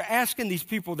 they were asking these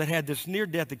people that had this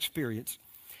near-death experience.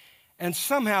 And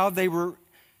somehow they were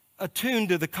attuned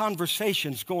to the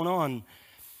conversations going on.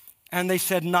 And they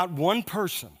said not one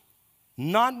person,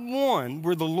 not one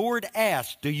where the Lord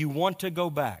asked, do you want to go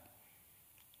back,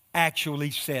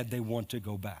 actually said they want to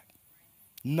go back.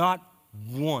 Not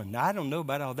one. Now, I don't know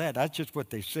about all that. That's just what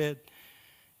they said.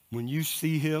 When you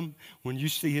see him, when you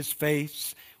see his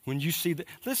face, when you see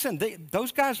listen,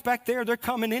 those guys back there, they're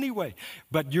coming anyway.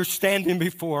 But you're standing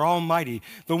before Almighty,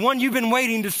 the one you've been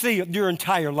waiting to see your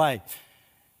entire life.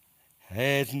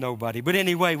 It's nobody. But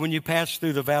anyway, when you pass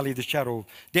through the valley of the shadow of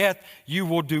death, you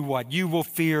will do what? You will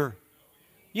fear.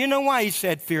 You know why he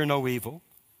said fear no evil?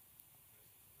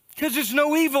 Because there's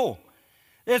no evil.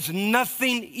 There's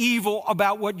nothing evil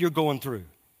about what you're going through.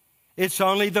 It's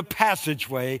only the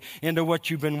passageway into what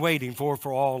you've been waiting for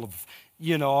all of,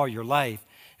 all your life,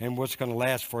 and what's going to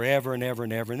last forever and ever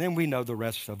and ever. And then we know the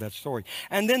rest of that story.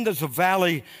 And then there's the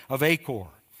valley of Achor.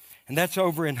 And that's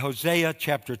over in Hosea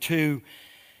chapter 2.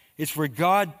 It's where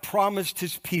God promised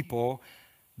his people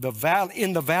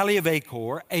in the valley of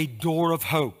Achor a door of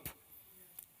hope.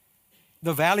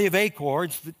 The valley of Achor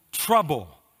is the trouble.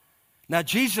 Now,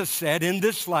 Jesus said, in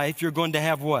this life, you're going to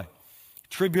have what?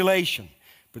 Tribulation.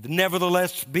 But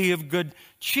nevertheless, be of good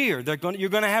cheer. You're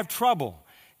going to have trouble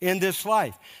in this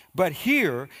life. But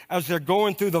here, as they're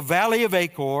going through the valley of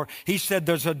Achor, he said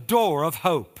there's a door of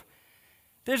hope.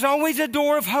 There's always a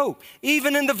door of hope,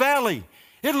 even in the valley.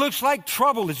 It looks like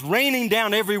trouble is raining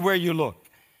down everywhere you look.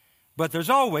 But there's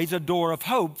always a door of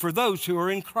hope for those who are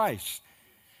in Christ.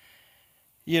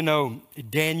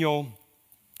 Daniel,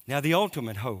 now the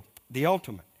ultimate hope. The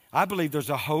ultimate. I believe there's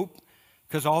a hope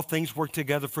because all things work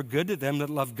together for good to them that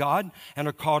love God and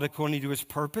are called according to his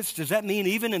purpose. Does that mean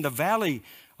even in the valley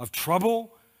of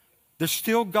trouble, there's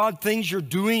still, God, things you're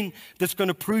doing that's going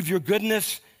to prove your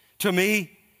goodness to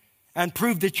me and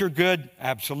prove that you're good?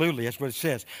 Absolutely, that's what it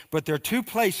says. But there are 2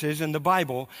 places in the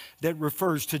Bible that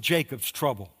refers to Jacob's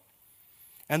trouble.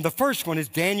 And the first one is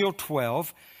Daniel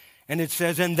 12, and it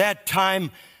says, in that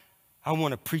time, I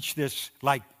want to preach this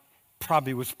like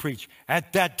probably was preached.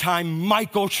 At that time,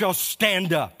 Michael shall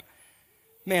stand up.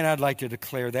 Man, I'd like to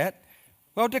declare that.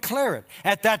 Well, declare it.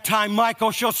 At that time,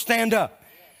 Michael shall stand up.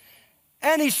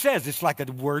 And he says, it's like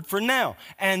a word for now.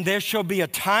 And there shall be a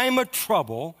time of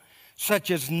trouble, such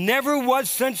as never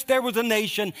was since there was a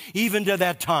nation, even to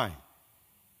that time.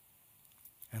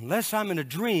 Unless I'm in a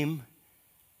dream,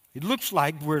 it looks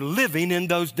like we're living in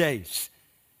those days.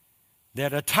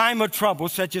 That a time of trouble,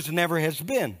 such as never has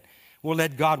been. We'll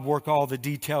let God work all the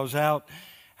details out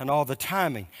and all the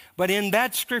timing. But in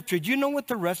that scripture, do you know what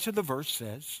the rest of the verse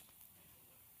says?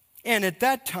 And at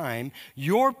that time,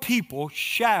 your people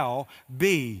shall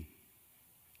be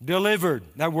delivered.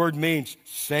 That word means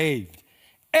saved.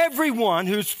 Everyone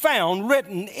who's found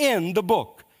written in the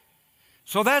book.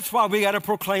 So that's why we got to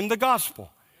proclaim the gospel.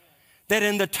 That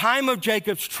in the time of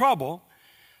Jacob's trouble,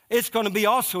 it's going to be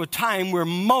also a time where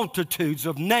multitudes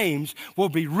of names will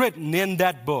be written in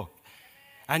that book.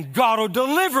 And God will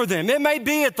deliver them. It may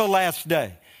be at the last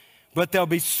day, but they'll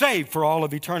be saved for all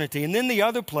of eternity. And then the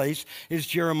other place is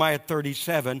Jeremiah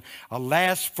 37.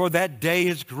 Alas, for that day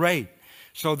is great,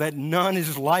 so that none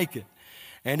is like it.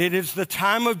 And it is the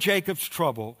time of Jacob's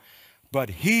trouble, but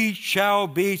he shall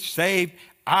be saved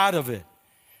out of it,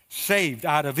 saved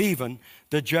out of even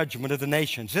the judgment of the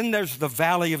nations. Then there's the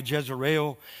valley of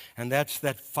Jezreel, and that's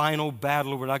that final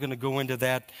battle. We're not going to go into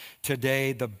that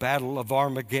today, the battle of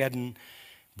Armageddon.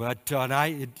 But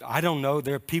I don't know.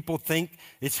 There are people think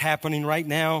it's happening right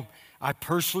now. I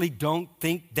personally don't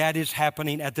think that is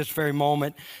happening at this very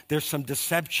moment. There's some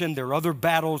deception. There are other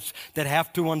battles that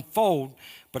have to unfold.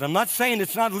 But I'm not saying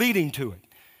it's not leading to it.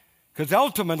 Because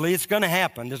ultimately it's going to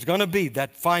happen. There's going to be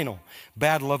that final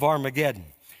battle of Armageddon.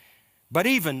 But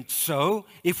even so,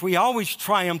 if we always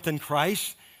triumph in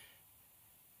Christ,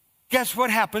 guess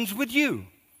what happens with you?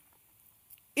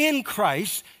 In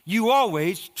Christ, you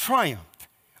always triumph.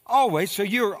 Always, so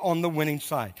you're on the winning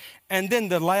side. And then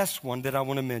the last one that I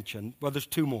want to mention, well, there's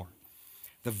two more.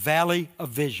 The valley of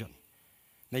vision.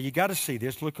 Now, you got to see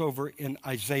this. Look over in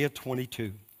Isaiah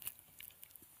 22.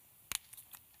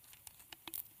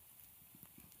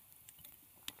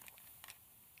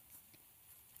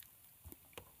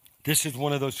 This is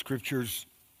one of those scriptures,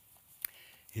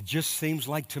 it just seems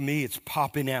like to me it's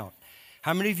popping out.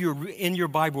 How many of you are in your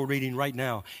Bible reading right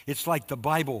now? It's like the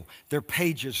Bible, their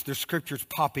pages, their scriptures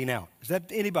popping out. Is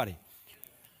that anybody?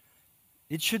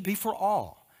 It should be for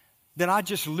all. Then I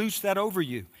just loose that over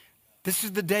you. This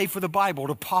is the day for the Bible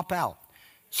to pop out.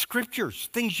 Scriptures,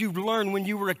 things you learned when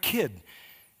you were a kid.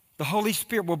 The Holy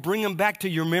Spirit will bring them back to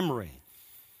your memory.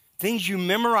 Things you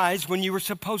memorized when you were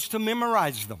supposed to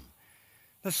memorize them.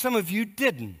 Now, some of you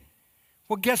didn't.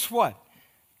 Well, guess what?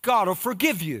 God will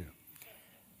forgive you.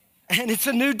 And it's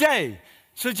a new day.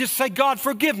 So just say, God,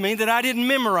 forgive me that I didn't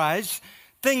memorize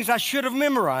things I should have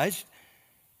memorized.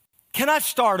 Can I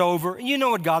start over? And you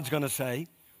know what God's going to say.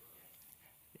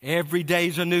 Every day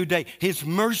is a new day. His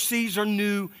mercies are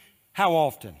new. How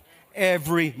often?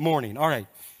 Every morning. All right.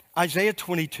 Isaiah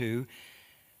 22.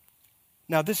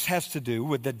 Now, this has to do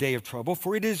with the day of trouble,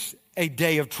 for it is a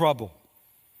day of trouble.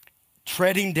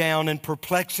 Treading down in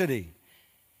perplexity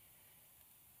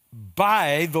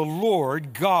by the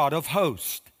Lord God of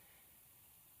hosts.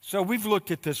 So we've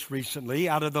looked at this recently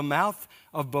out of the mouth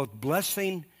of both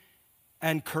blessing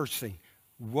and cursing,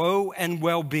 woe and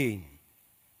well-being.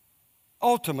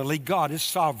 Ultimately, God is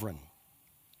sovereign.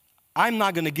 I'm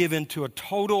not going to give into a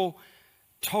total,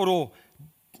 theology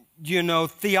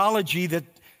that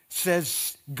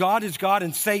says God is God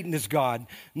and Satan is God.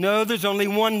 No, there's only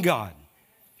one God.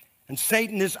 And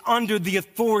Satan is under the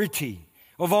authority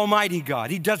of Almighty God.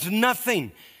 He does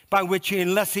nothing by which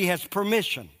unless he has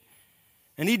permission.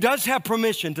 And he does have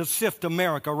permission to sift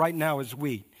America right now as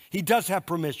wheat. He does have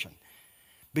permission.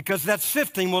 Because that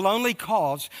sifting will only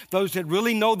cause those that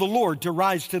really know the Lord to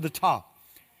rise to the top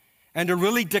and to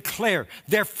really declare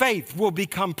their faith will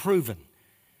become proven,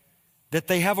 that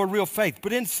they have a real faith.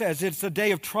 But it says it's a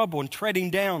day of trouble and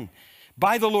treading down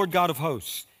by the Lord God of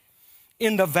hosts.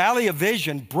 In the valley of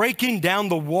vision, breaking down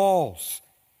the walls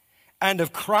and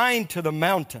of crying to the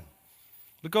mountain.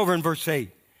 Look over in verse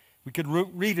 8. We could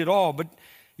read it all, but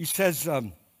he says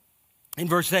in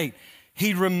verse 8,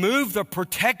 he removed the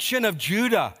protection of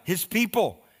Judah, his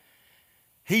people.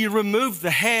 He removed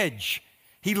the hedge.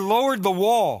 He lowered the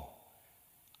wall.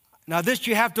 Now this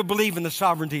you have to believe in the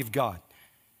sovereignty of God.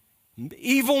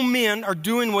 Evil men are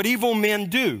doing what evil men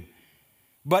do,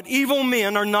 but evil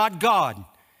men are not God.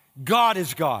 God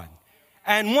is God.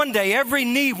 And one day every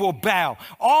knee will bow.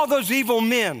 All those evil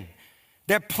men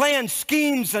that plan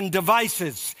schemes and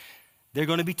devices, they're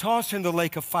going to be tossed in the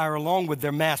lake of fire along with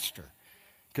their master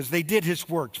because they did his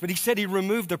works. But he said he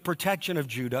removed the protection of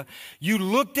Judah. You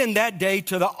looked in that day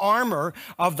to the armor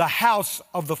of the house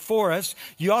of the forest.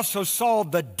 You also saw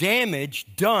the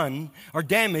damage done or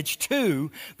damage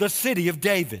to the city of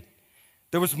David.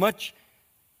 There was much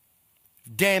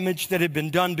damage that had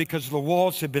been done because the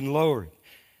walls had been lowered.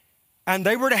 And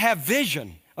they were to have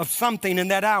vision of something in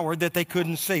that hour that they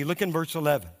couldn't see. Look in verse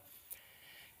 11.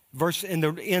 In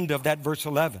the end of that verse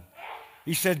 11.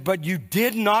 He said, but you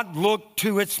did not look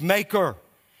to its maker,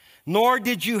 nor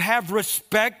did you have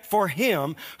respect for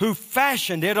him who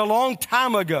fashioned it a long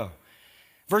time ago.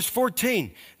 Verse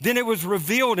 14, then it was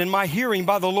revealed in my hearing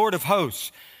by the Lord of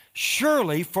hosts,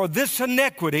 surely for this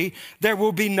iniquity there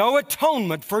will be no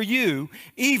atonement for you,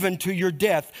 even to your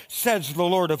death, says the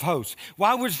Lord of hosts.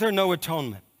 Why was there no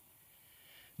atonement?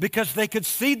 because they could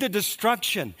see the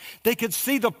destruction. They could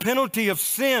see the penalty of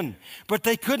sin, but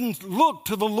they couldn't look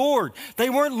to the Lord.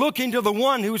 They weren't looking to the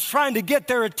one who was trying to get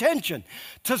their attention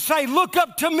to say, look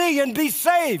up to me and be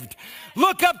saved.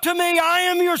 Look up to me. I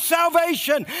am your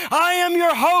salvation. I am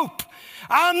your hope.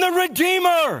 I'm the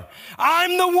Redeemer.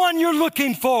 I'm the one you're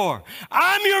looking for.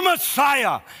 I'm your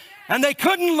Messiah. And they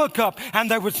couldn't look up, and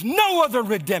there was no other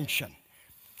redemption.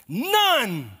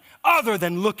 None other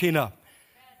than looking up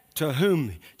to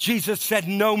whom Jesus said,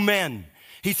 no men.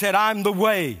 He said, I'm the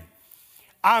way,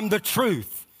 I'm the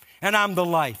truth, and I'm the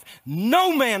life.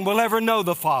 No man will ever know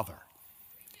the Father.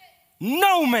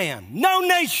 No man, no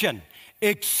nation,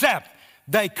 except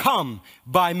they come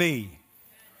by me.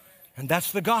 And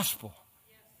that's the gospel.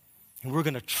 And we're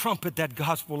going to trumpet that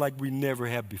gospel like we never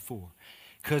have before,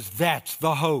 because that's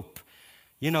the hope.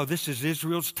 You know, this is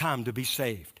Israel's time to be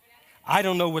saved. I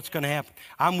don't know what's going to happen.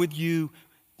 I'm with you,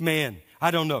 man. I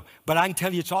don't know. But I can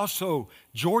tell you it's also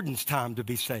Jordan's time to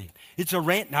be saved. It's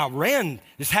Iran. Now, Iran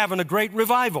is having a great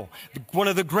revival. One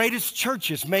of the greatest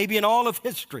churches, maybe in all of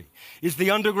history, is the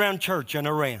underground church in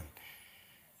Iran.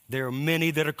 There are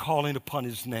many that are calling upon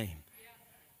his name.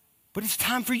 But it's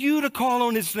time for you to call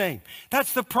on his name.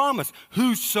 That's the promise.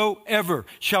 Whosoever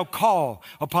shall call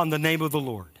upon the name of the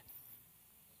Lord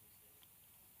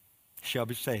shall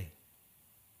be saved.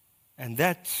 And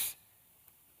that's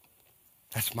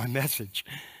my message.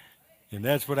 And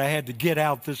that's what I had to get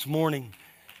out this morning.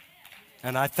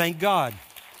 And I thank God.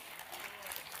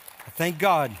 I thank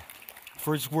God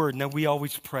for his word. Now, we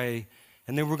always pray.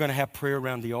 And then we're going to have prayer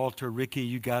around the altar. Ricky,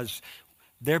 you guys,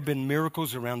 there have been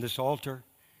miracles around this altar.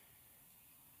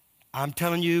 I'm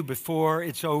telling you, before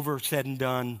it's over, said and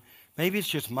done, maybe it's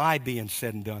just my being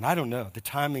said and done. I don't know. The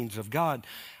timings of God.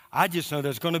 I just know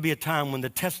there's going to be a time when the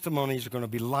testimonies are going to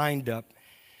be lined up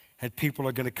and people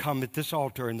are going to come at this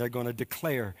altar and they're going to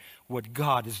declare what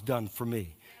God has done for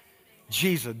me.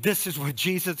 Jesus, this is what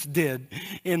Jesus did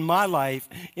in my life,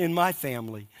 in my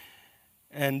family.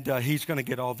 And he's going to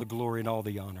get all the glory and all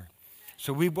the honor.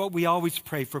 So we always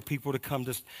pray for people to come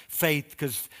to faith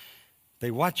because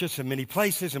they watch us in many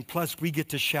places, and plus we get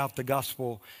to shout the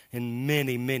gospel in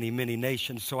many, many, many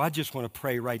nations. So I just want to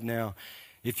pray right now.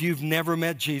 If you've never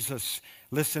met Jesus,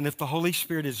 listen, if the Holy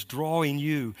Spirit is drawing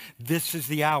you, this is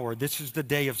the hour. This is the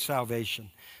day of salvation.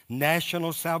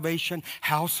 National salvation,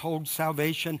 household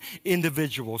salvation,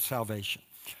 individual salvation.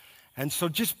 And so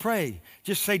just pray.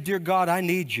 Just say, dear God, I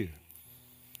need you.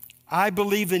 I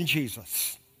believe in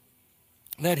Jesus,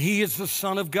 that he is the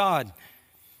Son of God,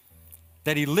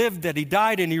 that he lived, that he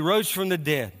died, and he rose from the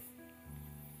dead.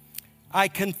 I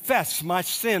confess my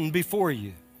sin before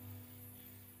you.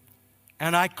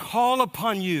 And I call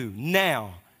upon you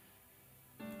now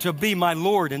to be my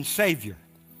Lord and Savior.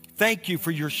 Thank you for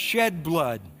your shed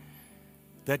blood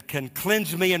that can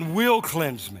cleanse me and will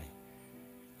cleanse me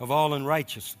of all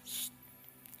unrighteousness.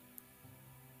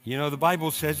 You know, the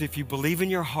Bible says if you believe in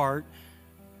your heart,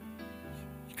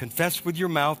 confess with your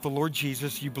mouth the Lord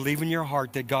Jesus, you believe in your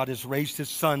heart that God has raised his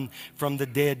Son from the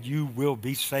dead, you will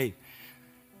be saved.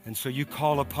 And so you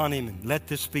call upon him and let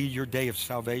this be your day of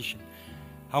salvation.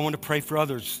 I want to pray for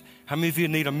others. How many of you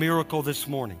need a miracle this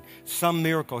morning? Some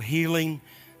miracle, healing.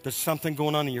 There's something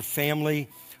going on in your family.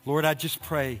 Lord, I just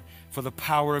pray for the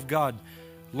power of God.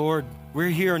 Lord, we're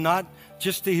here not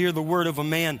just to hear the word of a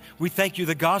man. We thank you.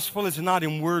 The gospel is not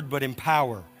in word, but in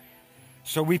power.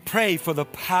 So we pray for the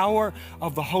power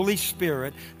of the Holy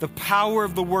Spirit, the power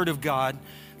of the word of God,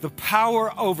 the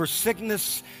power over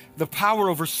sickness, the power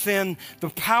over sin, the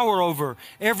power over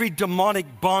every demonic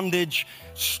bondage,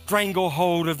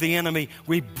 stranglehold of the enemy.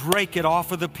 We break it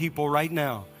off of the people right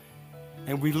now.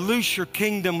 And we loose your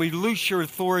kingdom, we loose your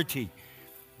authority.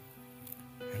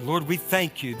 And Lord, we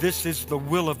thank you. This is the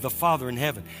will of the Father in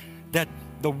heaven, that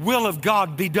the will of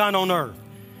God be done on earth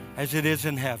as it is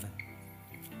in heaven.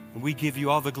 And we give you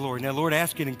all the glory. Now, Lord, I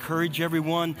ask you to encourage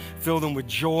everyone, fill them with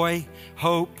joy,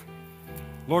 hope.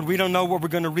 Lord, we don't know what we're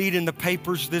going to read in the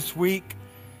papers this week,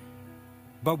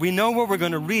 but we know what we're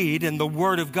going to read in the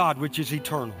Word of God, which is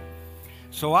eternal.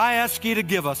 So I ask you to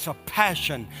give us a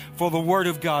passion for the Word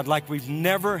of God like we've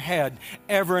never had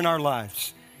ever in our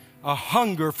lives, a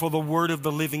hunger for the Word of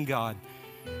the living God.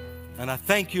 And I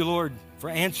thank you, Lord, for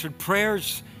answered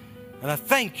prayers, and I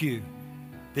thank you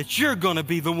that you're going to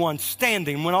be the one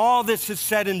standing when all this is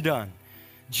said and done.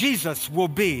 Jesus will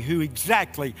be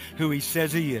exactly who he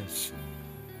says he is.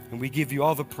 And we give you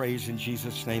all the praise in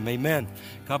Jesus' name. Amen.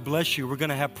 God bless you. We're going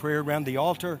to have prayer around the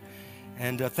altar.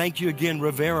 And thank you again,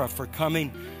 Rivera, for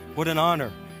coming. What an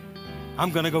honor.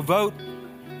 I'm going to go vote.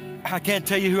 I can't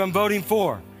tell you who I'm voting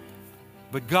for.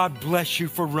 But God bless you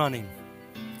for running.